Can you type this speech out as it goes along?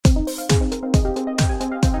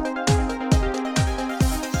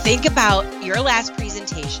Think about your last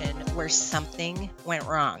presentation where something went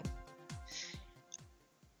wrong.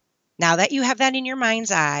 Now that you have that in your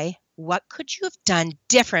mind's eye, what could you have done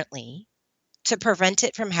differently to prevent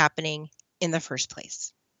it from happening in the first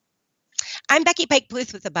place? I'm Becky Pike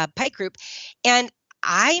Bluth with the Bob Pike Group, and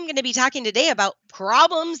I am going to be talking today about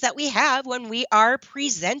problems that we have when we are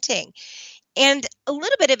presenting. And a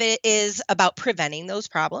little bit of it is about preventing those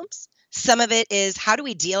problems. Some of it is how do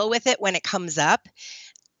we deal with it when it comes up?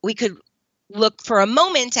 We could look for a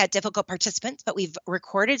moment at difficult participants, but we've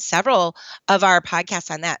recorded several of our podcasts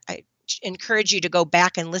on that. I encourage you to go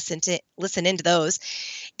back and listen into those.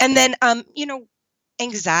 And then,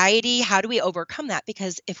 anxiety, how do we overcome that?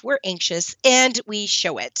 Because if we're anxious and we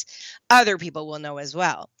show it, other people will know as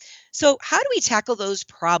well. So how do we tackle those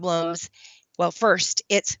problems? Well, first,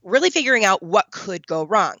 it's really figuring out what could go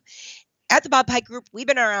wrong. At the Bob Pike Group, we've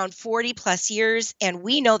been around 40 plus years, and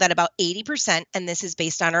we know that about 80%, and this is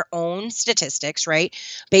based on our own statistics, right?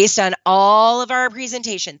 Based on all of our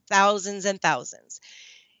presentation, thousands and thousands.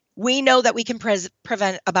 We know that we can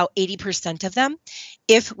prevent about 80% of them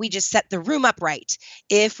if we just set the room up right.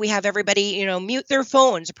 If we have everybody, mute their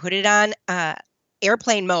phones, put it on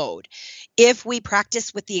airplane mode. If we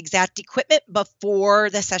practice with the exact equipment before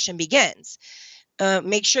the session begins.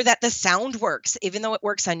 Make sure that the sound works. Even though it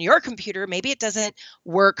works on your computer, maybe it doesn't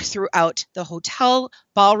work throughout the hotel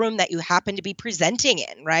ballroom that you happen to be presenting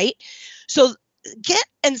in, right? So get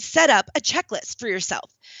and set up a checklist for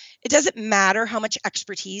yourself. It doesn't matter how much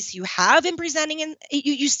expertise you have in presenting, and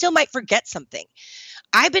you still might forget something.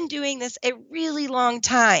 I've been doing this a really long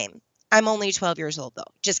time. I'm only 12 years old, though.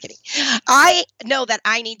 Just kidding. I know that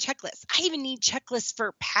I need checklists. I even need checklists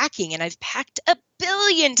for packing, and I've packed a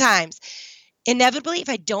billion times. Inevitably, if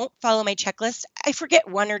I don't follow my checklist, I forget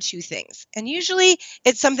one or two things. And usually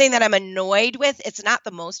it's something that I'm annoyed with. It's not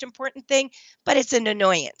the most important thing, but it's an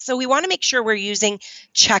annoyance. So we want to make sure we're using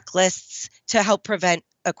checklists to help prevent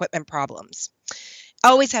equipment problems.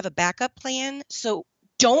 Always have a backup plan. So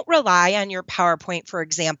don't rely on your PowerPoint, for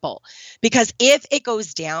example, because if it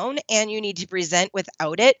goes down and you need to present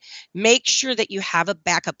without it, make sure that you have a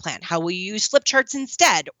backup plan. How will you use flip charts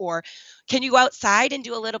instead? Or can you go outside and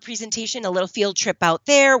do a little presentation, a little field trip out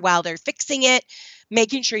there while they're fixing it?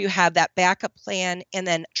 Making sure you have that backup plan and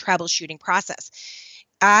then troubleshooting process.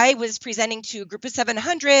 I was presenting to a group of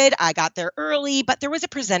 700. I got there early, but there was a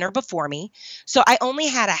presenter before me. So I only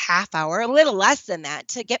had a half hour, a little less than that,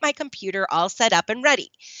 to get my computer all set up and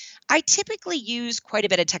ready. I typically use quite a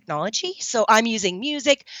bit of technology. So I'm using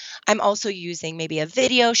music. I'm also using maybe a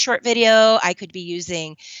video, short video. I could be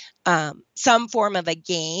using some form of a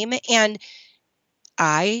game. And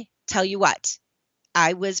I tell you what,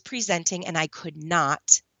 I was presenting and I could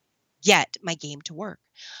not get my game to work.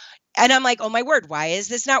 And I'm like, oh my word, why is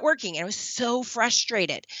this not working? And I was so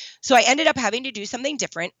frustrated. So I ended up having to do something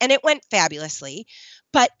different, and it went fabulously,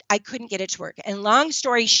 but I couldn't get it to work. And long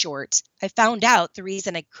story short, I found out the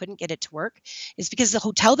reason I couldn't get it to work is because the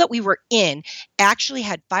hotel that we were in actually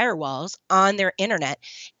had firewalls on their internet.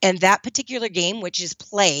 And that particular game, which is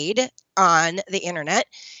played on the internet,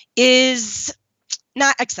 is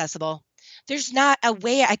not accessible. There's not a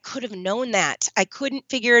way I could have known that. I couldn't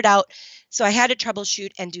figure it out. So I had to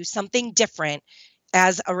troubleshoot and do something different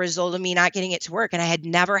as a result of me not getting it to work. And I had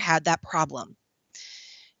never had that problem.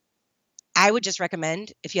 I would just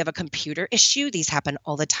recommend if you have a computer issue, these happen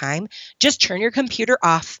all the time, just turn your computer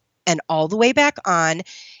off and all the way back on.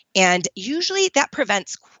 And usually that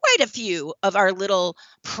prevents quite a few of our little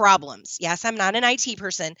problems. Yes, I'm not an IT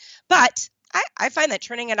person, but I find that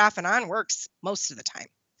turning it off and on works most of the time.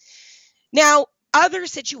 Now, other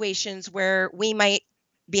situations where we might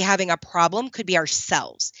be having a problem could be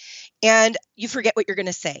ourselves, and you forget what you're going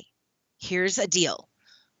to say. Here's a deal.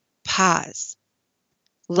 Pause.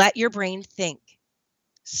 Let your brain think.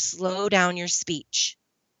 Slow down your speech.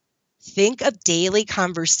 Think of daily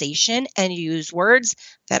conversation and use words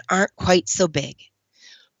that aren't quite so big.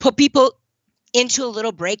 Put people into a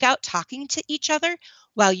little breakout talking to each other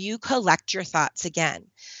while you collect your thoughts again.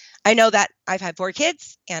 I know that I've had 4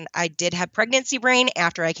 kids, and I did have pregnancy brain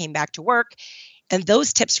after I came back to work, and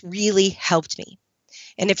those tips really helped me.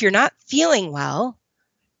 And if you're not feeling well,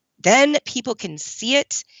 then people can see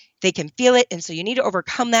it, they can feel it, and so you need to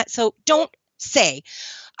overcome that. So don't say,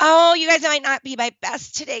 oh, you guys might not be my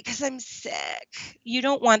best today because I'm sick. You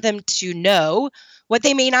don't want them to know what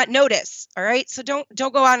they may not notice. All right. So don't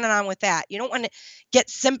go on and on with that. You don't want to get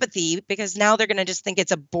sympathy because now they're going to just think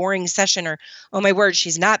it's a boring session or, oh my word,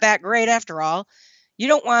 she's not that great after all. You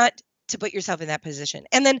don't want to put yourself in that position.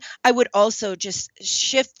 And then I would also just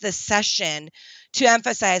shift the session to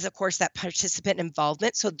emphasize, of course, that participant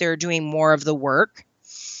involvement. So they're doing more of the work.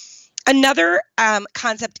 Another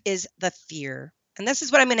concept is the fear. And this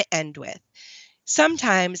is what I'm going to end with.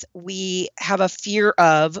 Sometimes we have a fear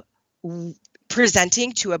of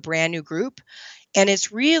presenting to a brand new group. And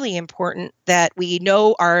it's really important that we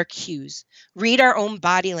know our cues, read our own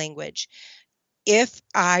body language. If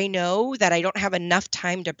I know that I don't have enough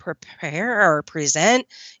time to prepare or present,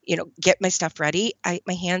 get my stuff ready,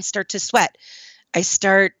 my hands start to sweat. I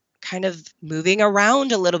start kind of moving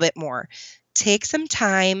around a little bit more. Take some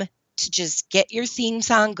time to just get your theme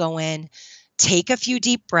song going, take a few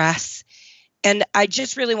deep breaths. And I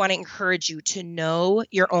just really want to encourage you to know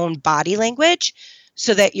your own body language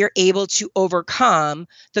so that you're able to overcome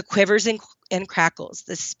the quivers and crackles,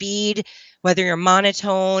 the speed, whether you're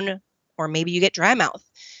monotone or maybe you get dry mouth.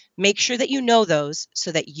 Make sure that you know those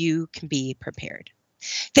so that you can be prepared.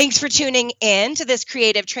 Thanks for tuning in to this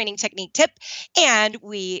creative training technique tip. And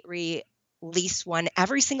we release one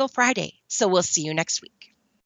every single Friday. So we'll see you next week.